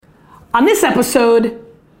On this episode,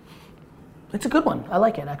 it's a good one. I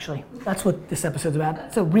like it, actually. That's what this episode's about.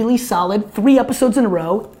 It's a really solid 3 episodes in a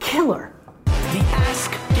row. Killer. The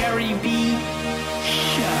Ask Garyvee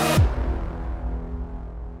Show.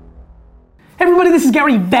 Hey everybody, this is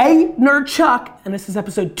Garyvee, Nerd Chuck, and this is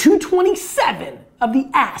episode 227 of the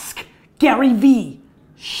Ask Garyvee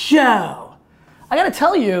Show. I gotta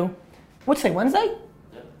tell you, what's today, Wednesday?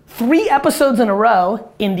 3 episodes in a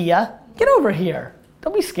row. India, get over here.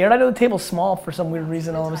 Don't be scared. I know the table's small for some weird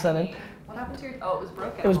reason all of a sudden. What happened to your, oh, it was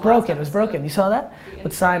broken. It was broken, it was broken. You saw that?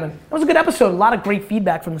 With Simon. It was a good episode. A lot of great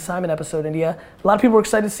feedback from the Simon episode, India. A lot of people were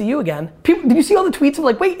excited to see you again. Did you see all the tweets of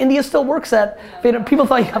like, wait, India still works at Vader? People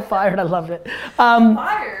thought you got fired. I loved it.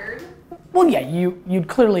 Fired? Well, yeah, you'd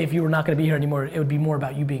clearly, if you were not going to be here anymore, it would be more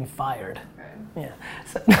about you being fired. Okay.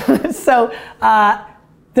 Yeah. So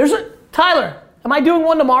there's a, Tyler, am I doing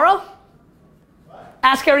one tomorrow? What?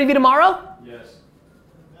 Ask Garyvee tomorrow? Yes.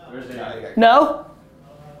 Thursday. No?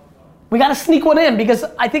 We gotta sneak one in because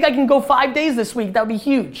I think I can go 5 days this week. That would be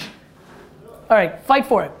huge. All right, fight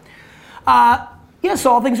for it. Yeah,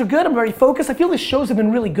 so all things are good. I'm very focused. I feel the shows have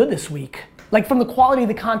been really good this week. Like from the quality of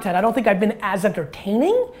the content, I don't think I've been as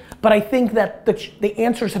entertaining, but I think that the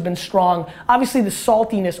answers have been strong. Obviously the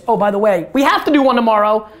saltiness, oh, by the way, we have to do one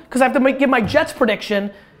tomorrow because I have to give my Jets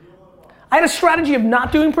prediction. I had a strategy of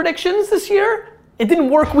not doing predictions this year. It didn't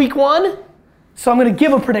work week 1. So I'm gonna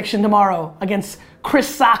give a prediction tomorrow against Chris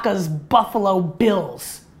Sacca's Buffalo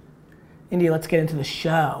Bills. India, let's get into the show.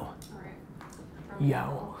 All right.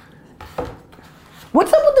 Yo.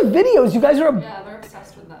 What's up with the videos? You guys are Yeah, they're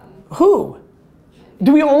obsessed with them. Who?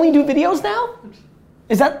 Do we only do videos now?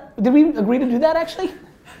 Did we agree to do that actually?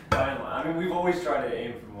 I mean, we've always tried to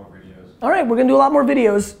aim for more videos. All right, we're gonna do a lot more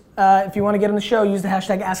videos. If you wanna get in the show, use the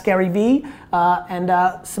hashtag AskGaryVee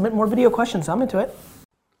and submit more video questions. I'm into it.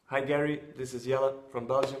 Hi Gary, this is Jelle from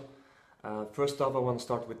Belgium. First off, I want to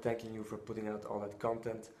start with thanking you for putting out all that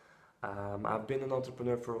content. I've been an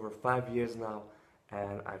entrepreneur for over 5 years now,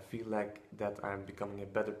 and I feel like that I'm becoming a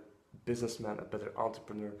better businessman, a better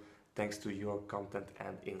entrepreneur, thanks to your content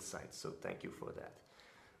and insights, so thank you for that.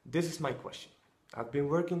 This is my question. I've been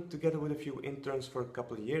working together with a few interns for a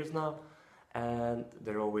couple of years now, and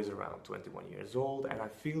they're always around 21 years old, and I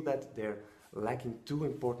feel that they're lacking 2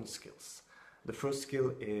 important skills. The first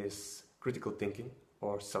skill is critical thinking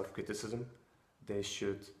or self-criticism. They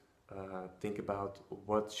should think about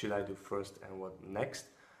what should I do first and what next.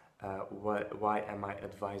 Why am I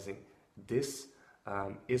advising this?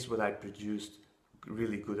 Is what I produced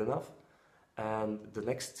really good enough? And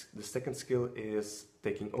the second skill is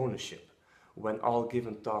taking ownership. When all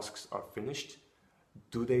given tasks are finished,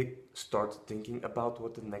 do they start thinking about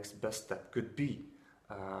what the next best step could be?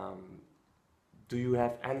 Do you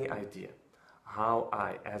have any idea how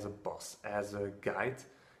I, as a boss, as a guide,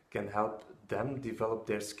 can help them develop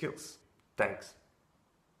their skills? Thanks.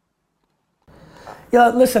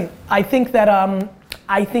 Yeah, listen, I think that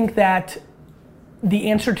the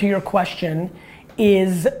answer to your question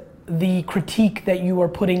is the critique that you are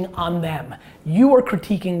putting on them. You are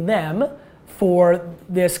critiquing them for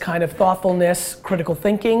this kind of thoughtfulness, critical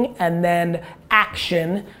thinking, and then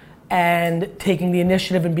action and taking the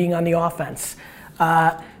initiative and being on the offense.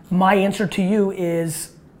 My answer to you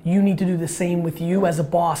is you need to do the same with you as a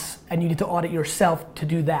boss, and you need to audit yourself to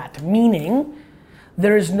do that. Meaning,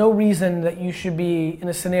 there is no reason that you should be in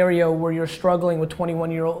a scenario where you're struggling with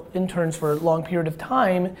 21-year-old interns for a long period of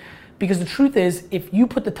time, because the truth is, if you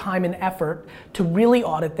put the time and effort to really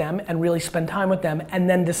audit them and really spend time with them and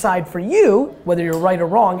then decide for you, whether you're right or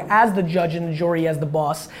wrong, as the judge and the jury, as the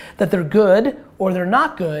boss, that they're good or they're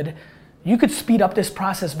not good, you could speed up this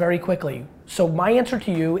process very quickly. So my answer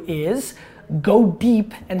to you is go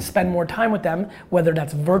deep and spend more time with them, whether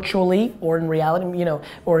that's virtually or in reality,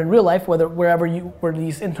 or in real life, where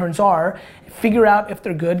these interns are. Figure out if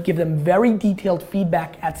they're good, give them very detailed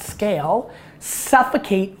feedback at scale,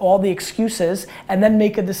 suffocate all the excuses, and then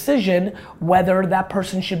make a decision whether that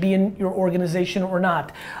person should be in your organization or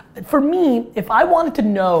not. For me, if I wanted to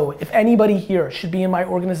know if anybody here should be in my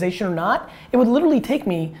organization or not, it would literally take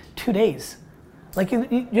me 2 days. Like,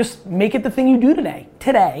 you just make it the thing you do today.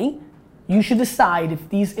 Today, you should decide if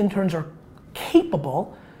these interns are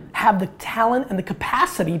capable, have the talent and the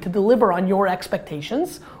capacity to deliver on your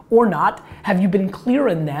expectations or not. Have you been clear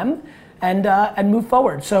in them? And move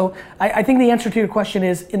forward. So I think the answer to your question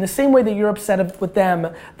is, in the same way that you're upset with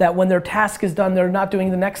them that when their task is done, they're not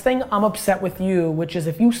doing the next thing, I'm upset with you, which is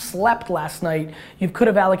if you slept last night, you could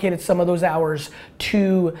have allocated some of those hours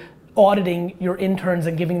to auditing your interns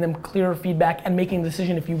and giving them clearer feedback and making a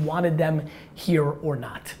decision if you wanted them here or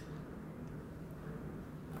not.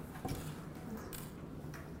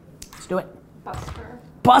 Let's do it. Buster.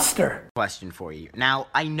 Buster. Question for you. Now,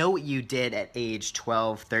 I know what you did at age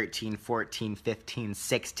 12, 13, 14, 15,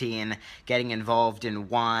 16, getting involved in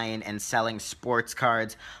wine and selling sports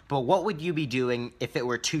cards, but what would you be doing if it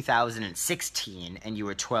were 2016 and you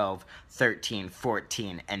were 12, 13,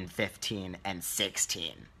 14, and 15, and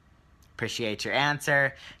 16? Appreciate your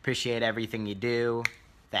answer. Appreciate everything you do.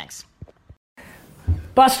 Thanks.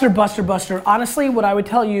 Buster, Buster, Buster. Honestly, what I would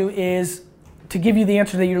tell you is to give you the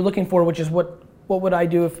answer that you're looking for, which is what would I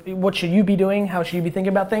do what should you be doing? How should you be thinking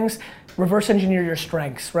about things? Reverse engineer your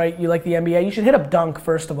strengths, right? You like the NBA, you should hit up dunk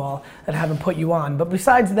first of all and have him put you on. But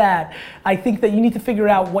besides that, I think that you need to figure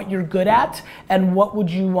out what you're good at and what would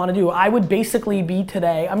you want to do. I would basically be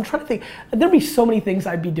today, I'm trying to think, there'd be so many things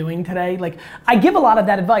I'd be doing today. Like, I give a lot of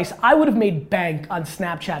that advice. I would have made bank on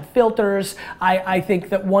Snapchat filters. I think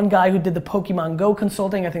that one guy who did the Pokemon Go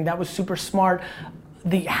consulting, I think that was super smart.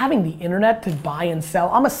 Having the internet to buy and sell,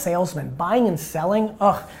 I'm a salesman. Buying and selling,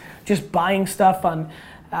 just buying stuff on,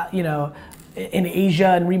 in Asia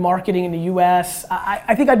and remarketing in the US.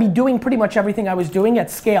 I think I'd be doing pretty much everything I was doing at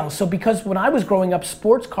scale. So because when I was growing up,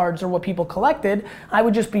 sports cards are what people collected, I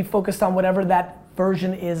would just be focused on whatever that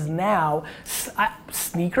version is now.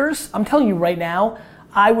 Sneakers, I'm telling you right now,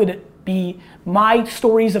 my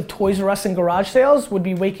stories of Toys R Us and garage sales would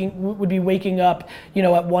be waking up,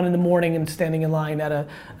 at 1 in the morning and standing in line at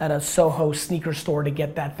a Soho sneaker store to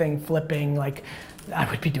get that thing flipping. Like, I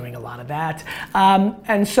would be doing a lot of that.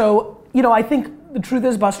 And so, I think the truth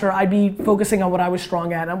is, Buster, I'd be focusing on what I was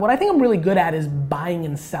strong at. And what I think I'm really good at is buying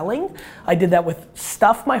and selling. I did that with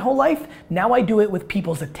stuff my whole life. Now I do it with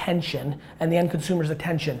people's attention and the end consumer's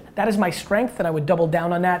attention. That is my strength, and I would double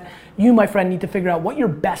down on that. You, my friend, need to figure out what you're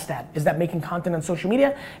best at. Is that making content on social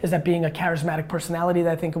media? Is that being a charismatic personality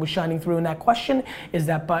that I think was shining through in that question? Is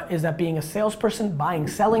that being a salesperson, buying,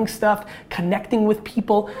 selling stuff, connecting with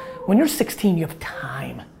people? When you're 16, you have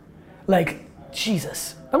time. Like,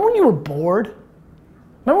 Jesus. Remember when you were bored?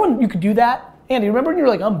 Remember when you could do that? Andy, remember when you were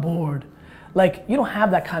like, I'm bored? Like, you don't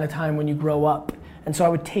have that kind of time when you grow up. And so I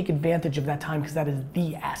would take advantage of that time because that is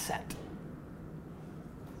the asset.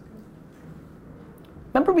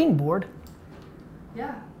 Remember being bored?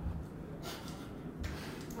 Yeah.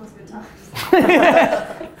 That was good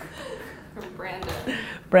times. From Brandon.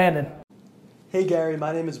 Brandon. Hey Gary,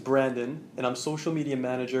 my name is Brandon, and I'm social media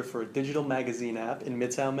manager for a digital magazine app in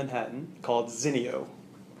Midtown Manhattan called Zinio.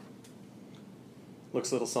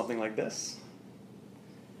 Looks a little something like this.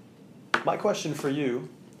 My question for you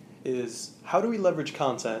is, how do we leverage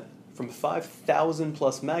content from 5,000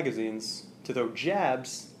 plus magazines to throw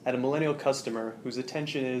jabs at a millennial customer whose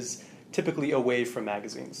attention is typically away from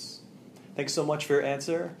magazines? Thanks so much for your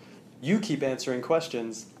answer. You keep answering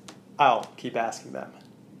questions, I'll keep asking them.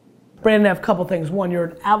 Brandon, I have a couple things. One, you're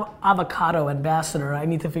an avocado ambassador. I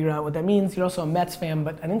need to figure out what that means. You're also a Mets fan,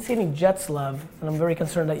 but I didn't see any Jets love, and I'm very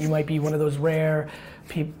concerned that you might be one of those rare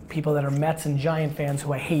people that are Mets and Giant fans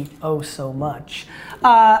who I hate oh so much.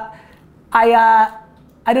 I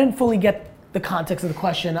didn't fully get the context of the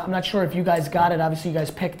question. I'm not sure if you guys got it. Obviously, you guys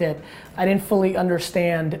picked it. I didn't fully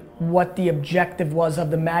understand what the objective was of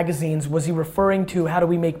the magazines. Was he referring to how do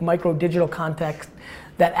we make micro digital content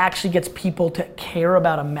that actually gets people to care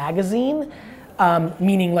about a magazine,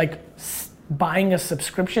 meaning like buying a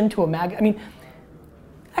subscription to a mag? I mean,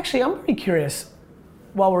 actually, I'm pretty curious.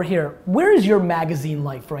 While we're here, where is your magazine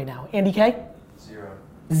life right now, Andy K? Zero.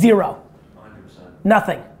 Zero. 100%.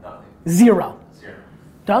 Nothing. Nothing. Zero. Zero.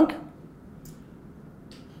 Dunk?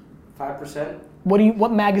 5%.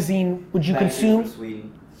 What magazine would you consume? From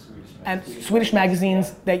Sweden. And Swedish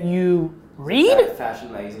magazines that you read?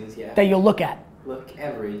 Fashion magazines, yeah. That you'll look at. Look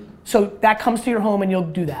and read. So that comes to your home and you'll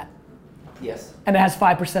do that. Yes. And it has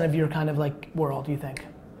 5% of your kind of like world, you think,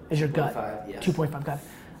 is your gut. 2.5, yes. 2.5, got it.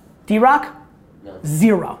 D-Rock? No.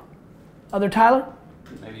 Zero. Other Tyler?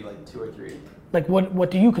 Maybe like 2 or 3. Like what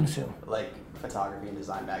do you consume? Like photography and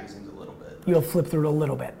design magazines a little bit. You'll flip through it a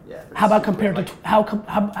little bit. Yeah. How about compared to how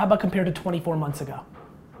about compared to 24 months ago?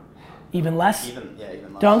 Even less? Even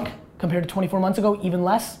less. Dunk? Compared to 24 months ago, even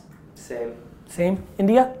less? Same. Same?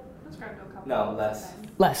 India? Subscribe to a couple. No, less.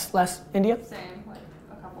 Less. India? Same, like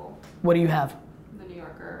a couple. What do you have? The New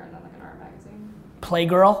Yorker and then like an art magazine.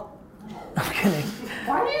 Playgirl? I'm kidding.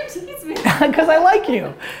 Why do you tease me? Because I like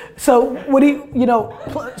you. So what do you,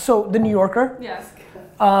 so the New Yorker? Yes.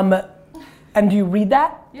 And do you read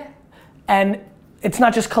that? Yeah. And it's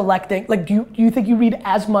not just collecting, like do you think you read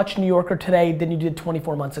as much New Yorker today than you did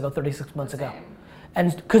 24 months ago, 36 months ago? Same.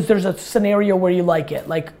 And because there's a scenario where you like it,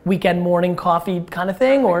 like weekend morning coffee kind of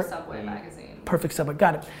thing, or? Subway magazine. Perfect Subway,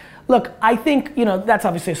 got it. Look, I think, that's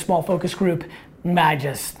obviously a small focus group. I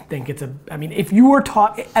just think it's I mean, if you were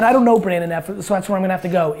talking, and I don't know Brandon F, so that's where I'm gonna have to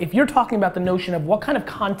go. If you're talking about the notion of what kind of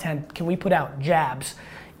content can we put out, jabs,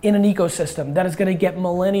 in an ecosystem that is gonna get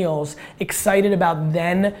millennials excited about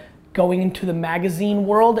then going into the magazine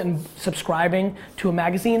world and subscribing to a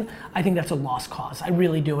magazine, I think that's a lost cause. I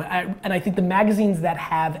really do. And I think the magazines that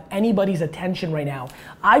have anybody's attention right now,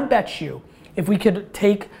 I bet you, if we could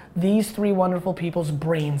take these three wonderful people's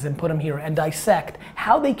brains and put them here and dissect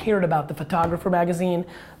how they cared about the Photographer magazine,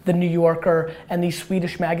 the New Yorker, and these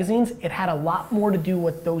Swedish magazines, it had a lot more to do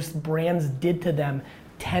with what those brands did to them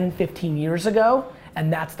 10, 15 years ago,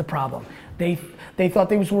 and that's the problem. They thought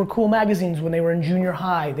these were cool magazines when they were in junior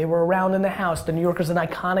high. They were around in the house. The New Yorker's an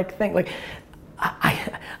iconic thing. Like,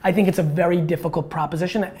 I think it's a very difficult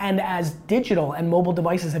proposition, and as digital and mobile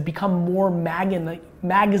devices have become more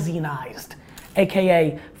magazinized,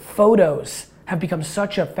 AKA photos have become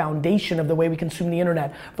such a foundation of the way we consume the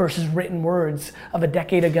internet versus written words of a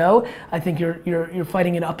decade ago, I think you're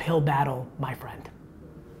fighting an uphill battle, my friend.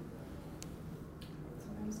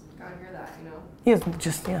 Sometimes gotta hear that, you know? Yeah,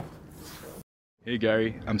 just, yeah. Hey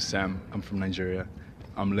Gary, I'm Sam. I'm from Nigeria.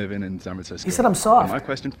 I'm living in San Francisco. He said I'm soft. And my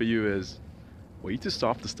question for you is, were you too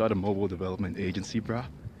soft to start a mobile development agency, bruh?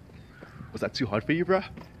 Was that too hard for you, bruh?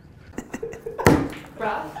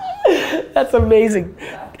 Bruh? That's amazing.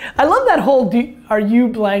 I love that whole, are you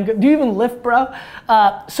blank? Do you even lift, bro?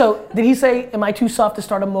 So did he say, am I too soft to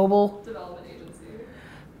start a mobile Development agency.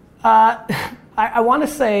 I want to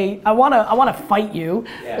say, I want to fight you,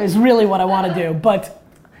 is really what I want to do. But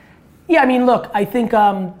yeah, I mean, look, I think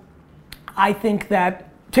that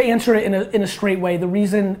to answer it in a straight way, the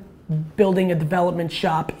reason building a development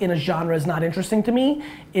shop in a genre is not interesting to me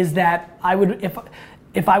is that I would,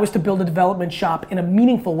 if I was to build a development shop in a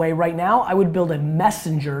meaningful way right now, I would build a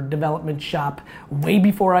messenger development shop way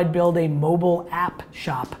before I'd build a mobile app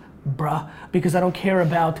shop, bruh, because I don't care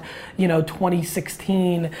about,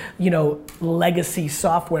 2016, legacy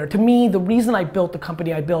software. To me, the reason I built the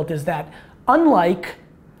company I built is that unlike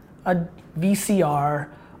a VCR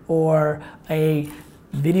or a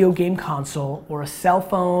video game console or a cell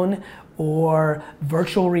phone or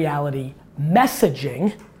virtual reality,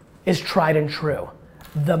 messaging is tried and true.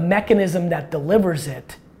 The mechanism that delivers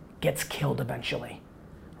it gets killed eventually,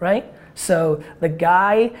 right? So the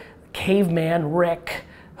guy, caveman Rick,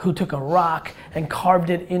 who took a rock and carved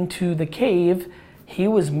it into the cave, he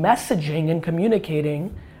was messaging and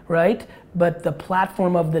communicating, right? But the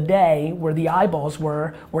platform of the day, where the eyeballs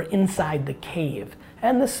were inside the cave.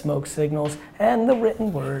 And the smoke signals, and the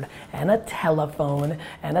written word, and a telephone,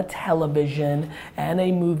 and a television, and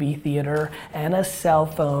a movie theater, and a cell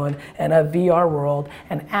phone, and a VR world,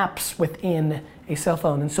 and apps within a cell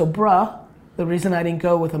phone. And so, bruh, the reason I didn't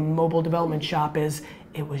go with a mobile development shop is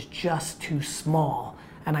it was just too small.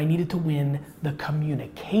 And I needed to win the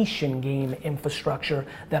communication game infrastructure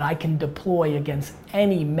that I can deploy against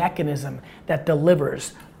any mechanism that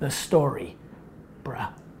delivers the story, bruh.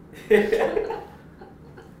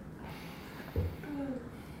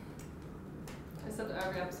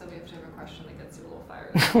 Every episode we have to have a question that gets you a little fired.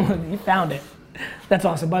 You found it. That's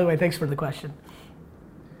awesome. By the way, thanks for the question.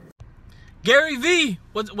 Garyvee,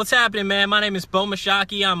 what's happening, man? My name is Bo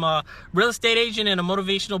Mashaki. I'm a real estate agent and a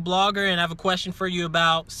motivational blogger, and I have a question for you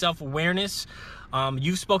about self-awareness.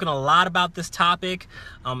 You've spoken a lot about this topic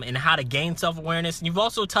and how to gain self-awareness. And you've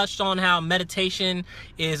also touched on how meditation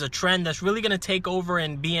is a trend that's really going to take over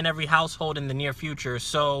and be in every household in the near future.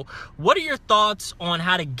 So what are your thoughts on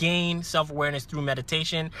how to gain self-awareness through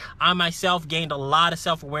meditation? I myself gained a lot of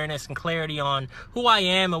self-awareness and clarity on who I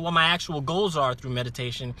am and what my actual goals are through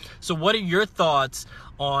meditation. So what are your thoughts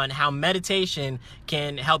on how meditation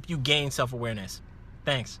can help you gain self-awareness?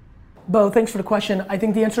 Thanks. Bo, thanks for the question. I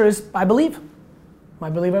think the answer is, I believe. I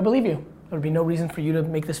believe you. There would be no reason for you to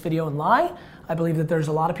make this video and lie. I believe that there's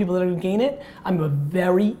a lot of people that are gonna gain it. I'm a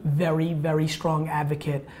very, very, very strong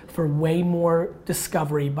advocate for way more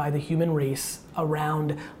discovery by the human race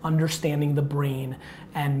around understanding the brain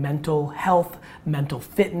and mental health, mental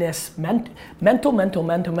fitness, mental.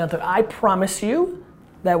 I promise you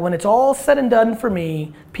that when it's all said and done for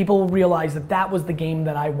me, people will realize that that was the game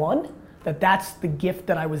that I won. That's the gift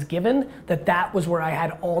that I was given, that was where I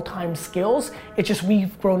had all-time skills. It's just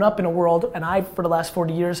we've grown up in a world, and I, for the last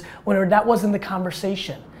 40 years, when that wasn't the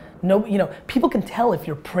conversation. No, people can tell if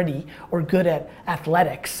you're pretty or good at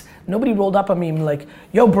athletics. Nobody rolled up on me and be like,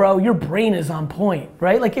 yo bro, your brain is on point,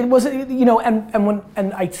 right? Like it wasn't,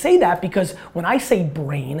 and I say that because when I say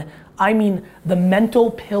brain, I mean the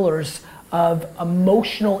mental pillars of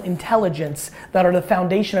emotional intelligence that are the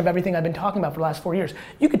foundation of everything I've been talking about for the last 4 years.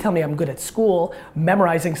 You could tell me I'm good at school,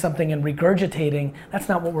 memorizing something and regurgitating. That's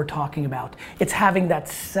not what we're talking about. It's having that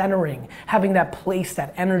centering, having that place,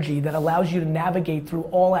 that energy that allows you to navigate through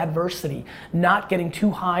all adversity, not getting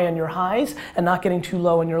too high on your highs and not getting too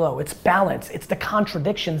low on your low. It's balance. It's the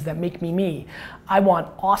contradictions that make me me. I want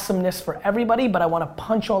awesomeness for everybody, but I want to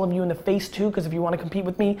punch all of you in the face too, because if you want to compete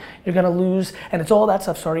with me, you're going to lose. And it's all that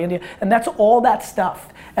stuff, sorry, India. And that's all that stuff.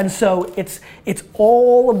 And so it's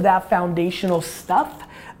all of that foundational stuff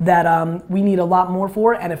that we need a lot more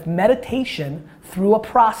for. And if meditation through a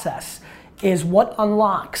process is what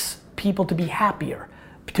unlocks people to be happier,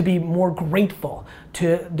 to be more grateful,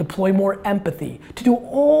 to deploy more empathy, to do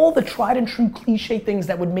all the tried and true cliche things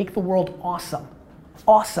that would make the world awesome,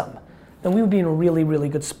 then we would be in a really, really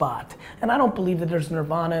good spot. And I don't believe that there's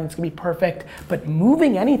nirvana and it's gonna be perfect, but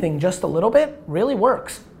moving anything just a little bit really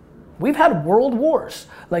works. We've had world wars,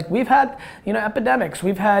 like we've had, epidemics,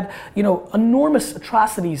 we've had, enormous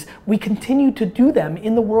atrocities. We continue to do them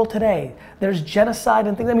in the world today. There's genocide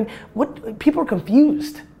and things. I mean, people are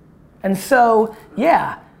confused. And so,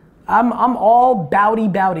 yeah, I'm all bowdy.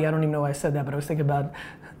 I don't even know why I said that, but I was thinking about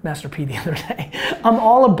Master P the other day. I'm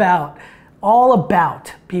all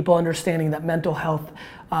about people understanding that mental health,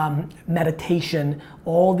 meditation,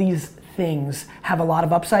 all these things have a lot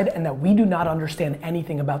of upside, and that we do not understand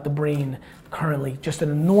anything about the brain currently. Just an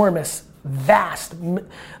enormous, vast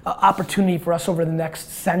opportunity for us over the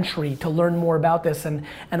next century to learn more about this, and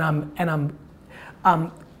I'm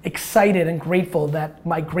excited and grateful that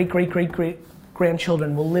my great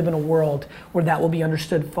grandchildren will live in a world where that will be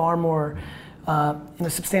understood far more in a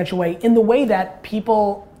substantial way, in the way that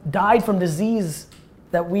people died from disease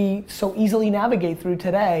that we so easily navigate through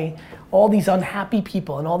today. All these unhappy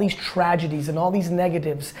people and all these tragedies and all these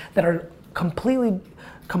negatives that are completely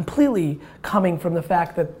coming from the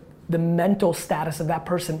fact that the mental status of that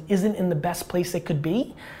person isn't in the best place it could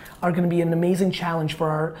be, are going to be an amazing challenge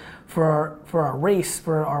for our race,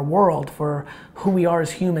 for our world, for who we are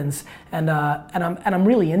as humans. And I'm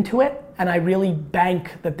really into it, and I really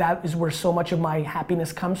bank that is where so much of my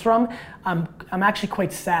happiness comes from. I'm actually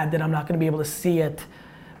quite sad that I'm not going to be able to see it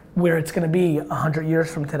where it's going to be 100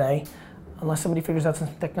 years from today, unless somebody figures out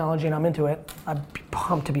some technology and I'm into it. I'd be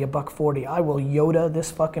pumped to be $140. I will Yoda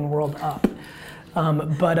this fucking world up.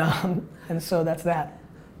 And so that's that.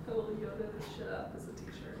 I will Yoda this shit up as a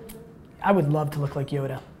t-shirt. I would love to look like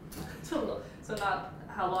Yoda. So not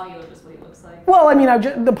how long you live, just what he looks like. Well, I mean,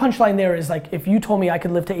 the punchline there is like, if you told me I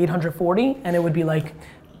could live to 840 and it would be like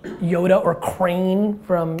Yoda or Crane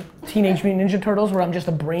from Teenage Mutant Ninja Turtles, where I'm just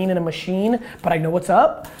a brain in a machine, but I know what's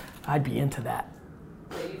up, I'd be into that.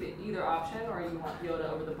 Either option, or you want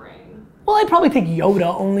Yoda over the brain? Well, I'd probably take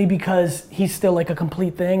Yoda only because he's still like a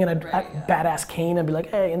complete thing, and I'd badass Kane, I'd be like,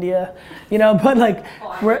 hey, India, but like,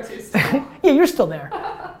 yeah, you're still there.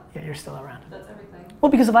 Yeah, you're still around. That's everything.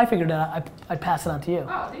 Well, because if I figured it out, I'd pass it on to you.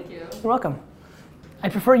 Oh, thank you. You're welcome. I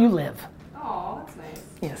prefer you live. Oh, that's nice.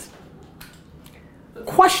 Yes.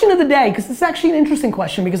 Question of the day, because this is actually an interesting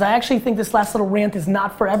question, because I actually think this last little rant is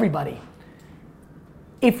not for everybody.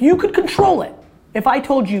 If you could control it, if I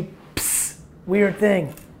told you, psst, weird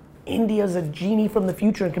thing, India's a genie from the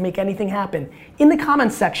future and can make anything happen, in the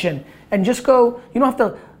comments section, and just go, you don't have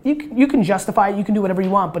to, you can justify it, you can do whatever you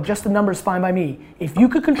want, but just the number's fine by me. If you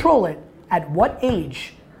could control it, at what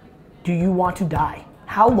age do you want to die?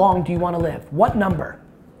 How long do you want to live? What number?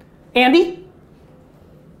 Andy?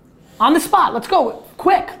 On the spot, let's go,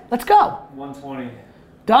 quick, let's go. 120.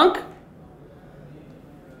 Dunk?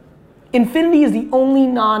 Infinity is the only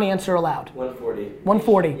non-answer allowed. 140.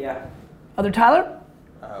 140. Yeah. Other Tyler?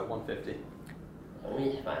 150.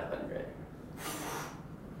 Only 500.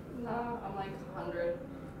 No, I'm like 100.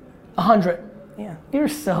 100. Yeah. You're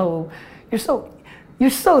so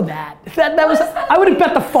that. That was, I would have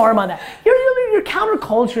bet the farm on that. You're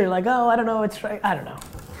counterculture, like, oh, I don't know, it's right. I don't know.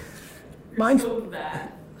 Mine's So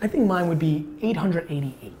bad. I think mine would be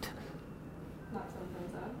 888. Not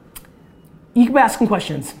sometimes that. You keep asking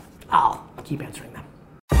questions. I'll keep answering them.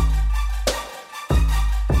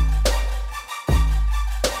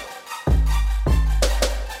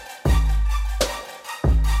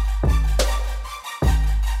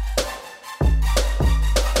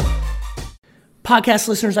 Podcast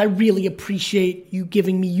listeners, I really appreciate you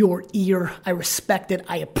giving me your ear. I respect it.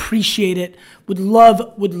 I appreciate it. Would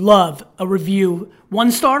love a review.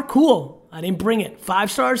 1 star, cool. I didn't bring it.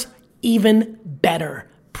 5 stars, even better.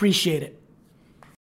 Appreciate it.